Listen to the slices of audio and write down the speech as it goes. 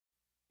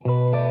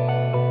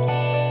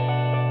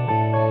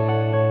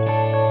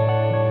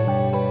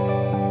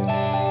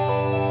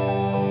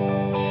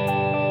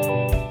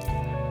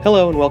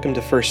Hello and welcome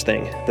to First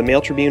Thing, the Mail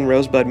Tribune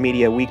Rosebud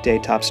Media weekday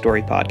top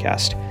story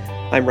podcast.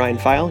 I'm Ryan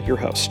Feil, your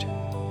host.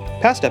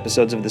 Past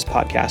episodes of this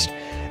podcast,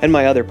 and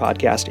my other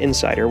podcast,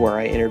 Insider, where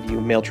I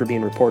interview Mail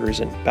Tribune reporters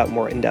about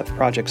more in-depth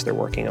projects they're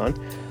working on,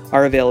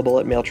 are available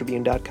at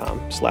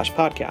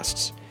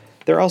mailtribune.com/podcasts.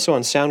 They're also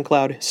on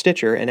SoundCloud,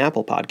 Stitcher, and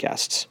Apple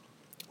Podcasts.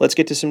 Let's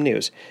get to some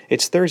news.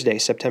 It's Thursday,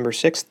 September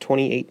 6th,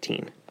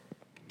 2018.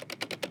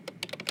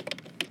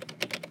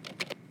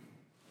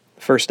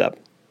 First up,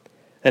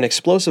 an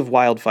explosive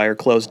wildfire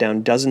closed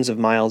down dozens of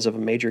miles of a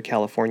major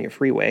California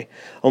freeway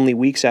only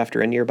weeks after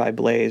a nearby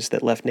blaze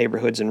that left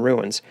neighborhoods in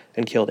ruins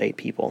and killed 8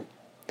 people.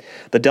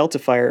 The Delta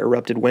fire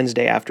erupted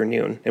Wednesday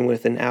afternoon and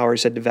within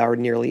hours had devoured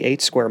nearly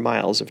 8 square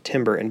miles of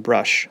timber and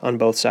brush on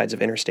both sides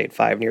of Interstate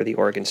 5 near the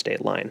Oregon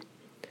state line.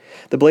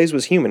 The blaze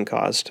was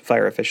human-caused,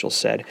 fire officials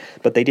said,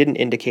 but they didn't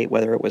indicate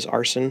whether it was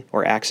arson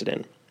or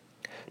accident.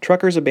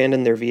 Truckers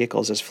abandoned their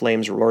vehicles as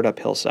flames roared up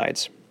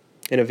hillsides.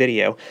 In a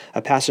video,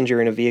 a passenger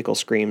in a vehicle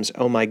screams,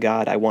 "Oh my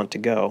God, I want to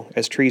go,"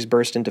 as trees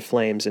burst into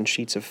flames and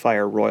sheets of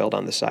fire roiled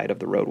on the side of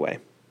the roadway.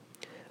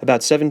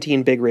 About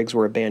 17 big rigs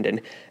were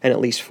abandoned, and at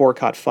least 4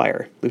 caught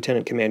fire,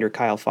 Lieutenant Commander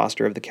Kyle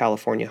Foster of the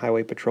California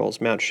Highway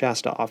Patrol's Mount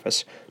Shasta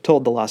office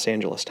told the Los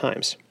Angeles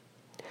Times.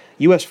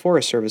 U.S.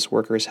 Forest Service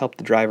workers helped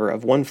the driver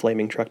of one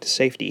flaming truck to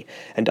safety,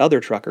 and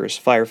other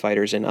truckers,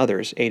 firefighters, and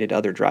others aided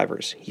other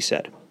drivers, he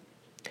said.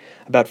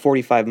 About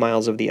 45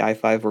 miles of the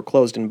I-5 were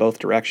closed in both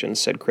directions,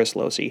 said Chris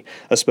Losey,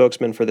 a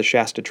spokesman for the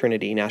Shasta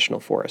Trinity National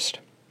Forest.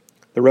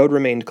 The road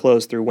remained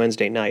closed through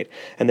Wednesday night,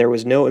 and there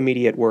was no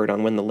immediate word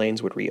on when the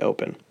lanes would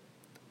reopen.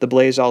 The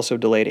blaze also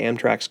delayed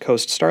Amtrak's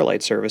Coast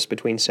Starlight service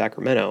between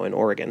Sacramento and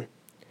Oregon.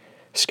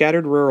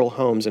 Scattered rural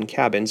homes and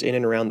cabins in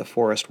and around the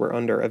forest were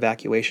under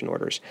evacuation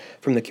orders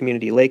from the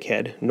community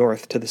Lakehead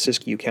north to the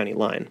Siskiyou County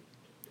line.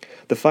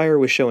 The fire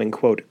was showing,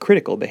 quote,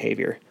 critical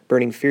behavior,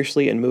 burning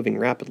fiercely and moving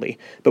rapidly,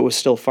 but was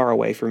still far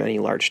away from any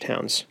large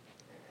towns.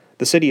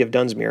 The city of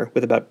Dunsmuir,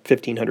 with about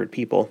 1,500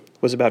 people,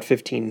 was about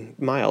 15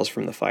 miles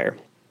from the fire.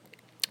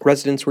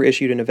 Residents were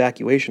issued an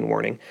evacuation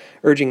warning,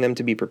 urging them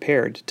to be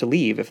prepared to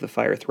leave if the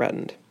fire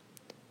threatened.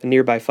 A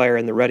nearby fire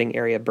in the Redding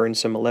area burned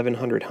some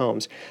 1,100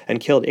 homes and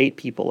killed 8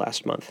 people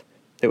last month.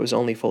 It was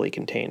only fully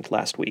contained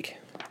last week.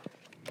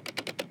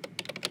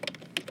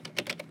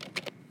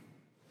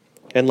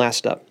 And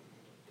last up,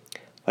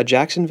 a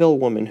Jacksonville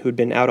woman who'd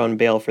been out on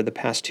bail for the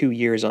past 2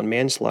 years on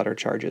manslaughter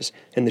charges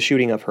in the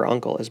shooting of her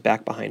uncle is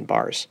back behind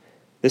bars,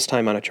 this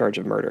time on a charge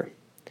of murder.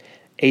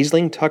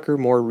 Aisling Tucker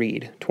Moore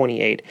Reed,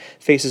 28,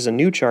 faces a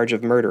new charge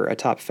of murder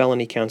atop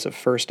felony counts of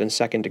first and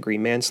second-degree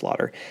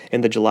manslaughter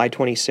in the July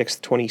 26,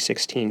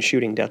 2016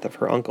 shooting death of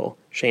her uncle,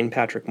 Shane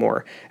Patrick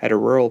Moore, at a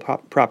rural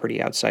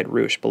property outside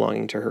Rouge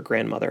belonging to her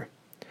grandmother.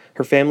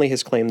 Her family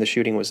has claimed the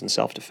shooting was in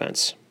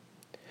self-defense.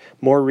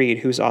 Moore Reed,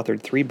 who's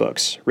authored 3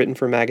 books, written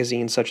for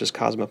magazines such as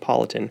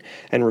Cosmopolitan,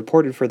 and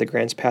reported for the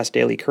Grants Pass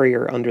Daily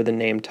Courier under the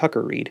name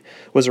Tucker Reed,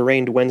 was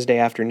arraigned Wednesday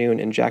afternoon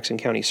in Jackson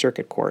County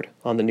Circuit Court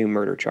on the new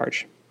murder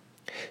charge.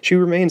 She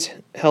remains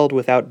held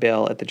without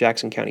bail at the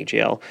Jackson County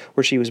Jail,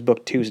 where she was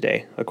booked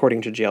Tuesday,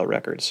 according to jail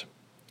records.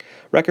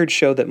 Records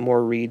show that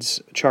Moore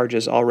Reed's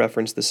charges all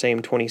reference the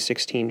same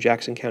 2016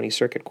 Jackson County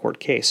Circuit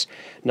Court case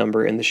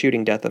number in the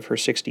shooting death of her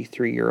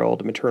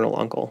 63-year-old maternal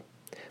uncle.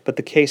 But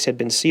the case had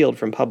been sealed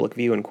from public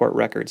view in court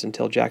records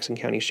until Jackson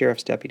County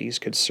Sheriff's deputies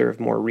could serve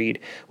Moore Reed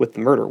with the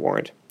murder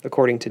warrant,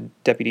 according to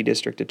Deputy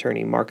District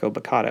Attorney Marco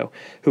Baccato,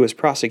 who is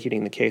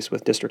prosecuting the case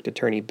with District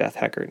Attorney Beth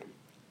Heckard.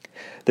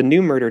 The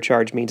new murder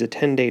charge means a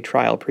 10-day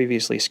trial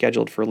previously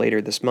scheduled for later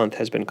this month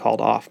has been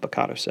called off,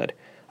 Baccato said.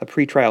 A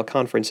pretrial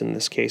conference in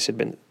this case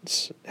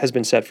has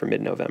been set for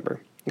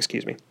mid-November.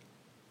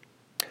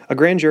 A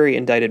grand jury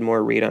indicted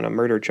Moore Reed on a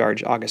murder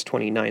charge August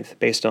 29th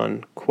based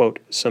on, quote,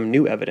 some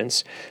new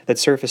evidence that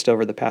surfaced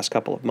over the past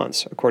couple of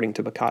months, according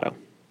to Baccato.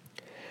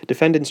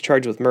 Defendants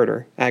charged with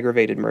murder,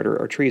 aggravated murder,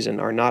 or treason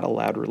are not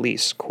allowed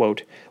release,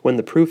 quote, when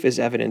the proof is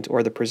evident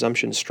or the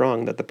presumption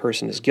strong that the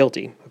person is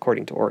guilty,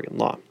 according to Oregon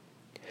law.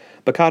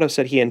 Baccato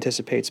said he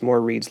anticipates Moore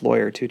Reed's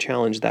lawyer to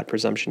challenge that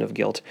presumption of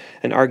guilt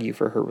and argue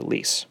for her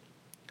release.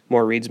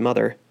 Moore Reed's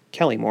mother,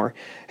 Kelly Moore,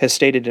 has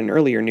stated in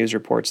earlier news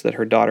reports that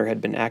her daughter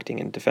had been acting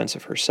in defense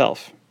of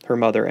herself, her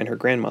mother, and her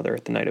grandmother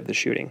the night of the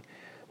shooting,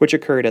 which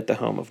occurred at the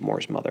home of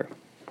Moore's mother.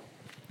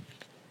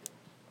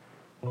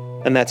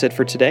 And that's it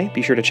for today.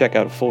 Be sure to check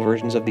out full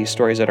versions of these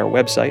stories at our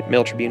website,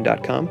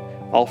 mailtribune.com,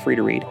 all free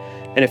to read.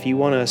 And if you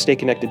want to stay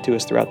connected to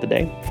us throughout the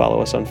day,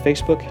 follow us on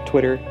Facebook,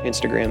 Twitter,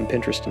 Instagram,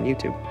 Pinterest, and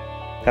YouTube.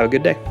 Have a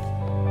good day.